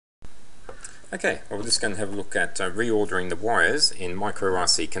Okay, well, we're just going to have a look at reordering the wires in micro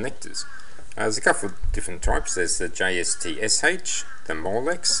RC connectors. There's a couple of different types. There's the JST-SH, the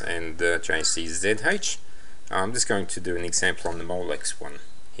Molex, and the JC-ZH. I'm just going to do an example on the Molex one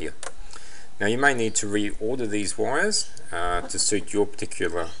here. Now you may need to reorder these wires to suit your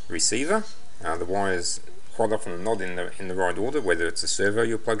particular receiver. The wires quite often are not in the right order, whether it's a servo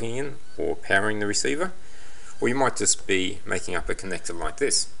you're plugging in or powering the receiver, or you might just be making up a connector like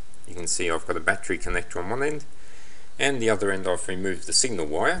this. You can see I've got a battery connector on one end, and the other end I've removed the signal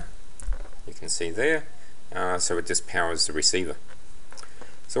wire. You can see there, so it just powers the receiver.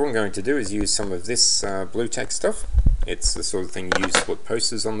 So what I'm going to do is use some of this blue tack stuff. It's the sort of thing you use to put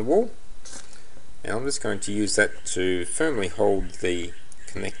posters on the wall. And I'm just going to use that to firmly hold the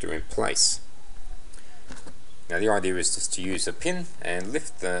connector in place. Now the idea is just to use a pin and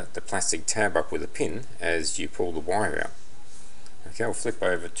lift the plastic tab up with a pin as you pull the wire out. Okay, I'll flip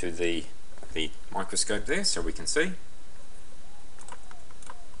over to the microscope there so we can see.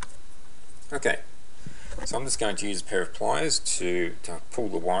 Okay, so I'm just going to use a pair of pliers to pull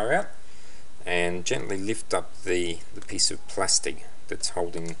the wire out and gently lift up the piece of plastic that's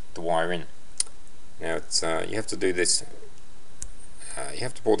holding the wire in. Now it's you have to do this, you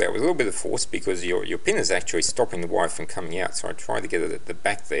have to pull it out with a little bit of force because your pin is actually stopping the wire from coming out. So I try to get it at the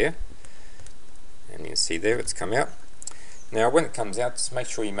back there, and you can see there it's come out. Now when it comes out, just make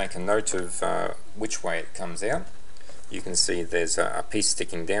sure you make a note of which way it comes out. You can see there's a piece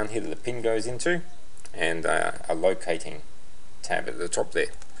sticking down here that the pin goes into, and a locating tab at the top there.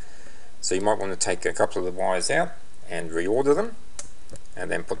 So you might want to take a couple of the wires out and reorder them, and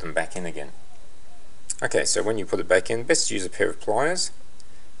then put them back in again. Okay, so when you put it back in, best use a pair of pliers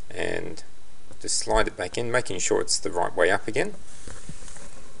and just slide it back in, making sure it's the right way up again.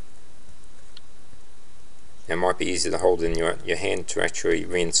 It might be easier to hold in your hand to actually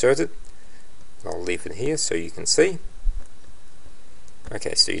reinsert it. I'll leave it here so you can see.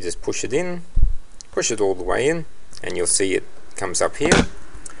 Okay, so you just push it in, push it all the way in, and you'll see it comes up here.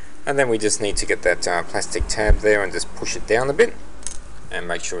 And then we just need to get that plastic tab there and just push it down a bit and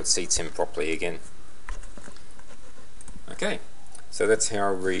make sure it seats in properly again. Okay, so that's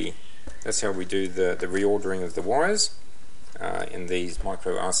how we do the reordering of the wires in these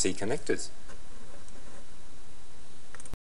micro RC connectors.